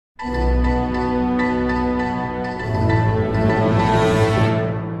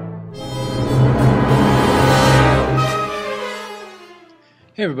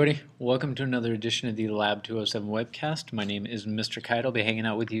Hey everybody, welcome to another edition of the Lab 207 webcast. My name is Mr. Kite. I'll be hanging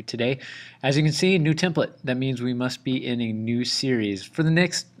out with you today. As you can see, new template. That means we must be in a new series. For the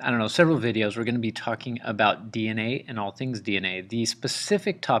next, several videos, we're going to be talking about DNA and all things DNA. The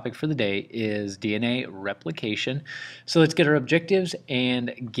specific topic for the day is DNA replication. So let's get our objectives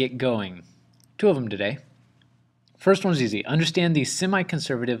and get going. Two of them today. First one's easy. Understand the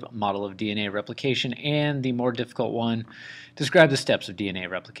semi-conservative model of DNA replication, and the more difficult one, describe the steps of DNA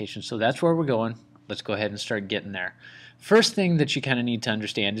replication. So that's where we're going. Let's go ahead and start getting there. First thing that you kind of need to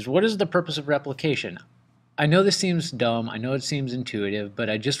understand is, what is the purpose of replication? I know this seems dumb, I know it seems intuitive, but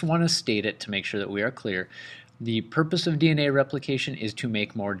I just want to state it to make sure that we are clear. The purpose of DNA replication is to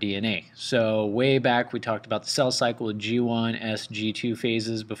make more DNA. So way back we talked about the cell cycle with G1, S, G2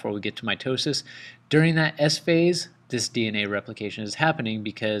 phases before we get to mitosis. During that S phase, this DNA replication is happening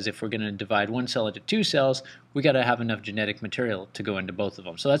because if we're going to divide one cell into two cells, we got to have enough genetic material to go into both of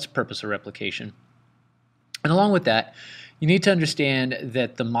them. So that's the purpose of replication. And along with that, you need to understand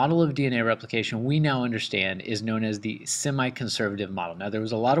that the model of DNA replication we now understand is known as the semi-conservative model. Now, there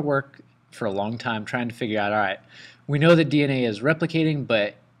was a lot of work for a long time trying to figure out, all right, we know that DNA is replicating,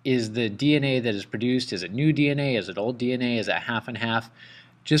 but is the DNA that is produced, is it new DNA, is it old DNA, is it half and half?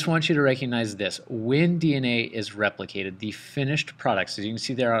 Just want you to recognize this. When DNA is replicated, the finished products, as you can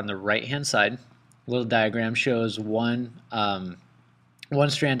see there on the right-hand side, little diagram shows one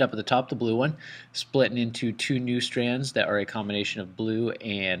strand up at the top, the blue one, splitting into two new strands that are a combination of blue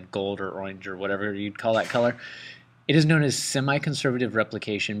and gold or orange or whatever you'd call that color. It is known as semi-conservative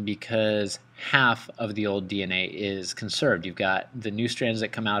replication because half of the old DNA is conserved. You've got the new strands that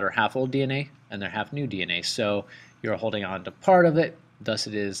come out are half old DNA and they're half new DNA. So you're holding on to part of it, thus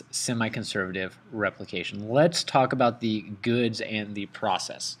it is semi-conservative replication. Let's talk about the goods and the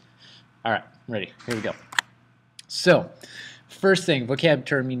process. All right, ready, here we go. So, first thing, vocab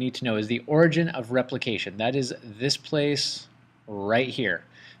term you need to know is the origin of replication. That is this place right here.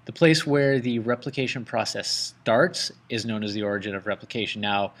 The place where the replication process starts is known as the origin of replication.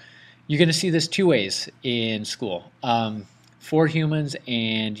 Now, you're going to see this two ways in school. For humans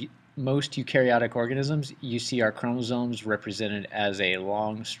and most eukaryotic organisms, you see our chromosomes represented as a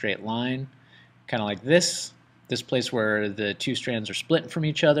long straight line, kind of like this. This place where the two strands are split from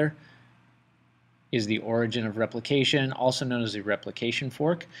each other is the origin of replication, also known as the replication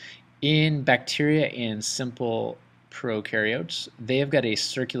fork. In bacteria and simple prokaryotes, they have got a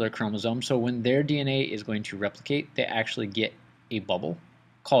circular chromosome, so when their DNA is going to replicate, they actually get a bubble,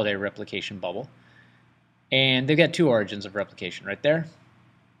 called a replication bubble. And they've got two origins of replication, right there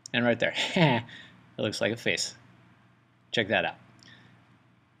and right there. It looks like a face. Check that out.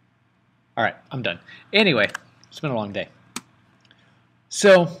 All right, I'm done. Anyway, it's been a long day.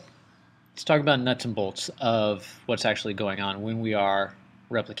 So let's talk about nuts and bolts of what's actually going on when we are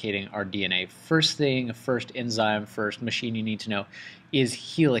replicating our DNA. First thing, first enzyme, first machine you need to know is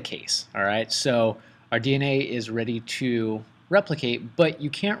helicase. All right, so our DNA is ready to replicate, but you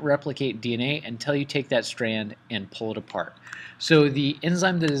can't replicate DNA until you take that strand and pull it apart. So the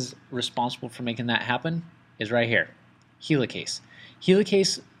enzyme that is responsible for making that happen is right here, helicase.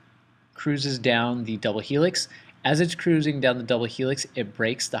 Helicase cruises down the double helix. As it's cruising down the double helix, it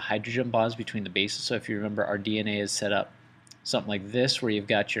breaks the hydrogen bonds between the bases. So if you remember, our DNA is set up something like this, where you've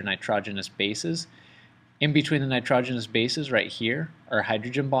got your nitrogenous bases. In between the nitrogenous bases right here are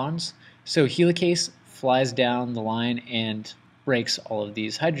hydrogen bonds. So helicase flies down the line and breaks all of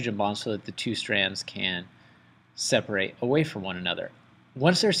these hydrogen bonds so that the two strands can separate away from one another.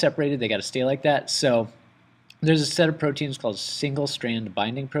 Once they're separated, they got to stay like that. So there's a set of proteins called single strand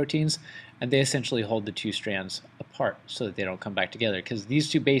binding proteins, and they essentially hold the two strands apart so that they don't come back together, because these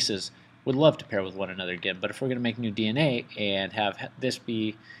two bases would love to pair with one another again. But if we're going to make new DNA and have this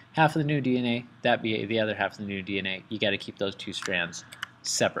be half of the new DNA, that be the other half of the new DNA, you got to keep those two strands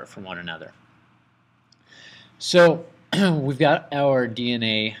separate from one another. So we've got our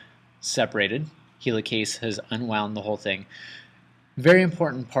DNA separated. Helicase has unwound the whole thing. Very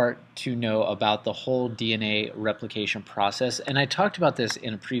important part to know about the whole DNA replication process, and I talked about this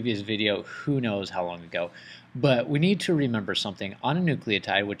in a previous video, who knows how long ago, but we need to remember something. On a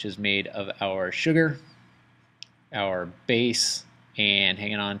nucleotide, which is made of our sugar, our base, and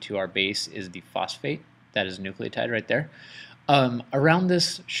hanging on to our base is the phosphate. That is a nucleotide right there. Around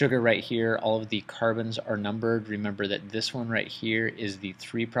this sugar right here, all of the carbons are numbered. Remember that this one right here is the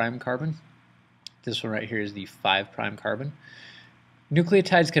 3' carbon. This one right here is the 5' carbon.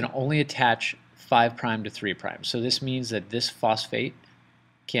 Nucleotides can only attach 5' to 3'. So this means that this phosphate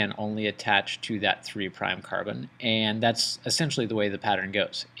can only attach to that 3' carbon, and that's essentially the way the pattern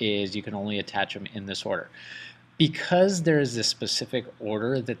goes, is you can only attach them in this order. because there is this specific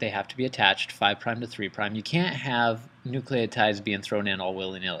order that they have to be attached, 5' to 3', you can't have nucleotides being thrown in all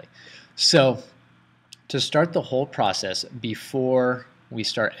willy-nilly. So to start the whole process, before we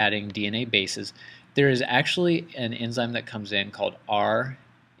start adding DNA bases, there is actually an enzyme that comes in called RNA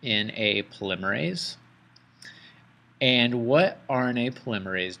polymerase. And what RNA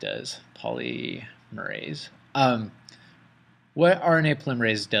polymerase does, what RNA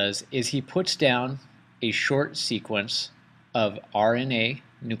polymerase does is he puts down a short sequence of RNA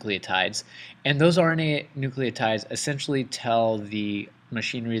nucleotides, and those RNA nucleotides essentially tell the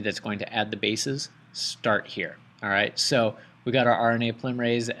machinery that's going to add the bases, start here. All right, so we got our RNA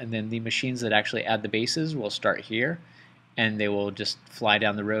polymerase, and then the machines that actually add the bases will start here, and they will just fly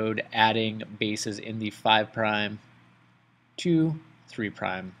down the road adding bases in the 5' to 3'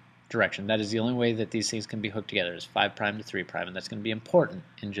 direction. That is the only way that these things can be hooked together, is 5' to 3', and that's going to be important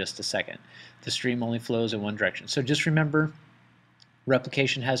in just a second. The stream only flows in one direction. So just remember,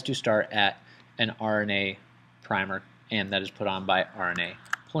 replication has to start at an RNA primer, and that is put on by RNA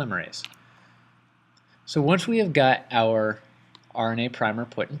polymerase. So once we have got our RNA primer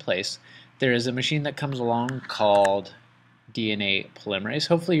put in place, there is a machine that comes along called DNA polymerase.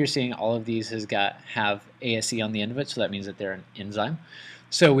 Hopefully you're seeing all of these have ASE on the end of it, so that means that they're an enzyme.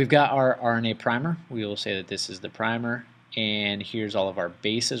 So we've got our RNA primer. We will say that this is the primer, and here's all of our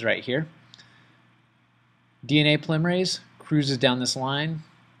bases right here. DNA polymerase cruises down this line,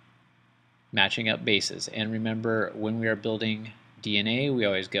 matching up bases. And remember, when we are building DNA, we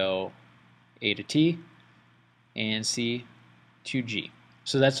always go A to T and C to G.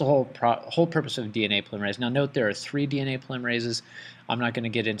 So that's the whole purpose of DNA polymerase. Now note there are 3 DNA polymerases. I'm not going to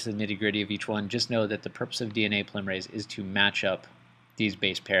get into the nitty-gritty of each one. Just know that the purpose of DNA polymerase is to match up these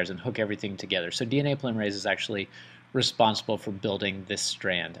base pairs and hook everything together. So DNA polymerase is actually responsible for building this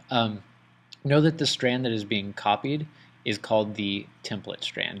strand. Know that the strand that is being copied is called the template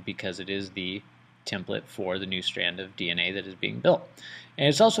strand because it is the template for the new strand of DNA that is being built. And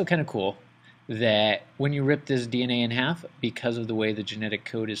it's also kind of cool that when you rip this DNA in half, because of the way the genetic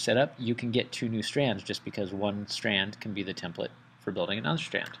code is set up, you can get 2 new strands just because one strand can be the template for building another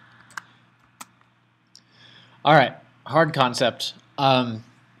strand. All right, hard concept.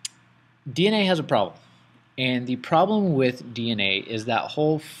 DNA has a problem, and the problem with DNA is that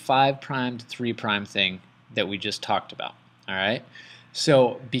whole 5' to 3' thing that we just talked about. All right,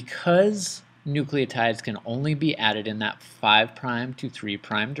 so because nucleotides can only be added in that 5' to 3'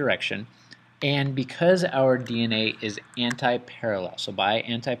 direction, and because our DNA is anti-parallel, so by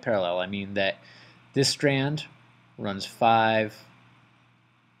anti-parallel I mean that this strand runs 5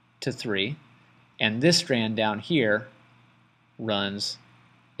 to 3, and this strand down here runs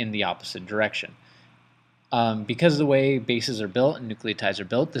in the opposite direction. Because of the way bases are built and nucleotides are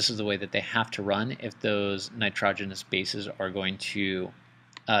built, this is the way that they have to run if those nitrogenous bases are going to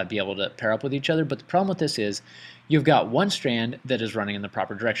be able to pair up with each other. But the problem with this is you've got one strand that is running in the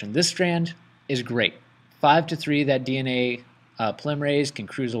proper direction. This strand is great. 5 to 3, that DNA polymerase can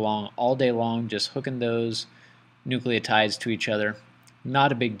cruise along all day long, just hooking those nucleotides to each other.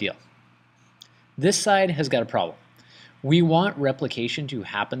 Not a big deal. This side has got a problem. We want replication to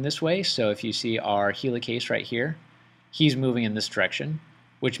happen this way, so if you see our helicase right here, he's moving in this direction,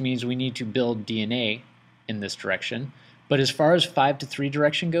 which means we need to build DNA in this direction. But as far as 5 to 3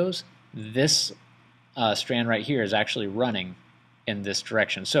 direction goes, this strand right here is actually running in this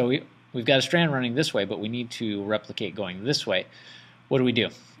direction. So we've got a strand running this way, but we need to replicate going this way. What do?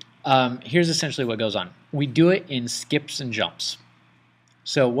 Here's essentially what goes on. We do it in skips and jumps.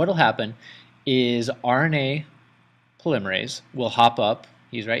 So what will happen is RNA polymerase will hop up,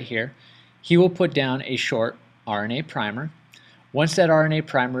 he's right here, he will put down a short RNA primer. Once that RNA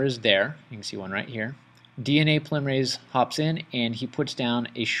primer is there, you can see one right here, DNA polymerase hops in and he puts down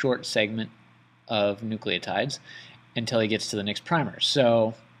a short segment of nucleotides until he gets to the next primer.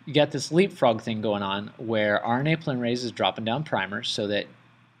 So you got this leapfrog thing going on where RNA polymerase is dropping down primers so that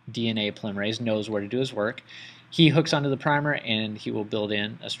DNA polymerase knows where to do his work. He hooks onto the primer and he will build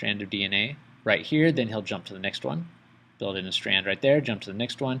in a strand of DNA right here, then he'll jump to the next one, build in a strand right there, jump to the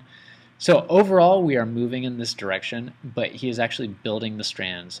next one. So overall we are moving in this direction, but he is actually building the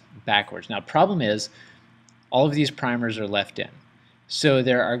strands backwards. Now problem is all of these primers are left in. So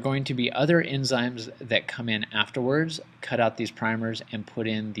there are going to be other enzymes that come in afterwards, cut out these primers and put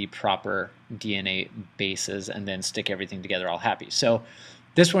in the proper DNA bases and then stick everything together all happy. So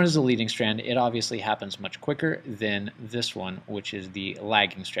this one is the leading strand. It obviously happens much quicker than this one, which is the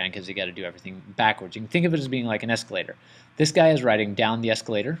lagging strand because you got to do everything backwards. You can think of it as being like an escalator. This guy is riding down the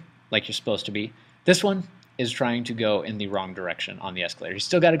escalator like you're supposed to be. This one is trying to go in the wrong direction on the escalator. He's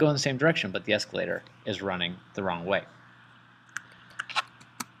still got to go in the same direction, but the escalator is running the wrong way.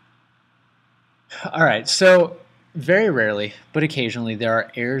 All right, so very rarely, but occasionally, there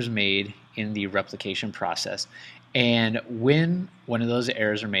are errors made in the replication process. And when one of those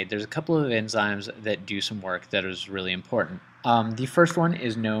errors are made, there's a couple of enzymes that do some work that is really important. The first one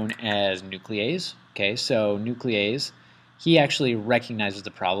is known as nuclease. Okay, so nuclease, he actually recognizes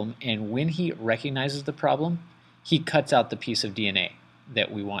the problem, and when he recognizes the problem, he cuts out the piece of DNA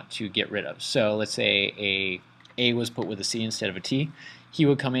that we want to get rid of. So let's say A was put with a C instead of a T. He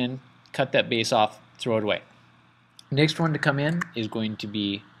would come in, cut that base off, throw it away. Next one to come in is going to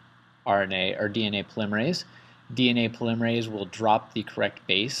be RNA or DNA polymerase. DNA polymerase will drop the correct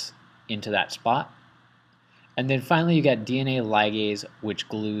base into that spot. And then finally you got DNA ligase, which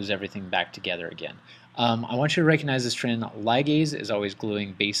glues everything back together again. I want you to recognize this trend. Ligase is always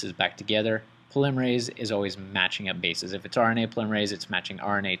gluing bases back together. Polymerase is always matching up bases. If it's RNA polymerase, it's matching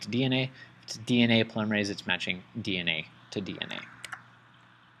RNA to DNA. If it's DNA polymerase, it's matching DNA to DNA.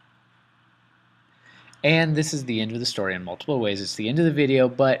 And this is the end of the story in multiple ways. It's the end of the video,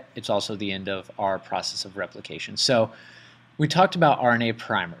 but it's also the end of our process of replication. So we talked about RNA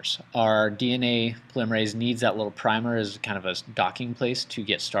primers. Our DNA polymerase needs that little primer as kind of a docking place to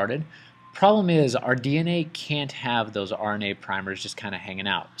get started. Problem is, our DNA can't have those RNA primers just kind of hanging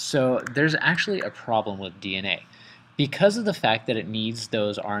out. So there's actually a problem with DNA. Because of the fact that it needs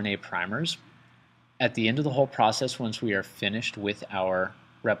those RNA primers, at the end of the whole process, once we are finished with our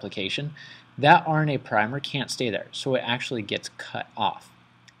replication, that RNA primer can't stay there, so it actually gets cut off.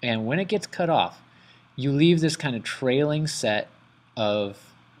 And when it gets cut off, you leave this kind of trailing set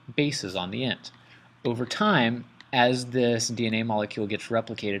of bases on the end. Over time, as this DNA molecule gets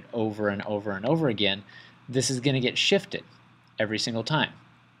replicated over and over and over again, this is going to get shifted every single time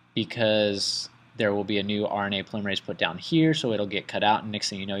because there will be a new RNA polymerase put down here, so it'll get cut out, and next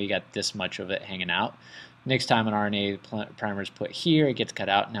thing you know, you got this much of it hanging out. Next time an RNA primer is put here, it gets cut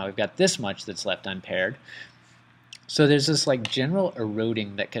out. Now we've got this much that's left unpaired. So there's this like general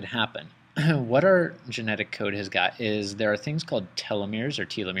eroding that could happen. What our genetic code has got is there are things called telomeres or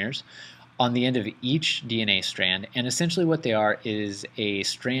telomeres on the end of each DNA strand, and essentially what they are is a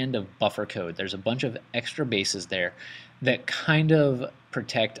strand of buffer code. There's a bunch of extra bases there that kind of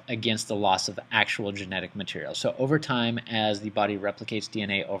protect against the loss of actual genetic material. So over time, as the body replicates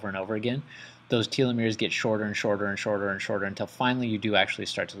DNA over and over again, those telomeres get shorter and shorter and shorter and shorter until finally you do actually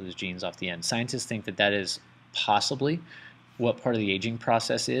start to lose genes off the end. Scientists think that that is possibly what part of the aging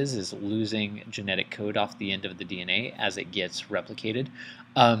process is losing genetic code off the end of the DNA as it gets replicated.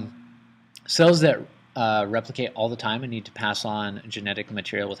 Cells that replicate all the time and need to pass on genetic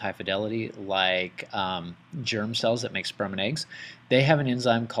material with high fidelity, like germ cells that make sperm and eggs, they have an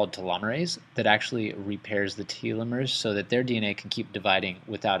enzyme called telomerase that actually repairs the telomeres so that their DNA can keep dividing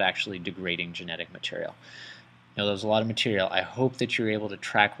without actually degrading genetic material. Now, there's a lot of material. I hope that you're able to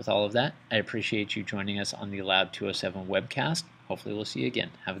track with all of that. I appreciate you joining us on the Lab 207 webcast. Hopefully we'll see you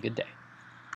again. Have a good day.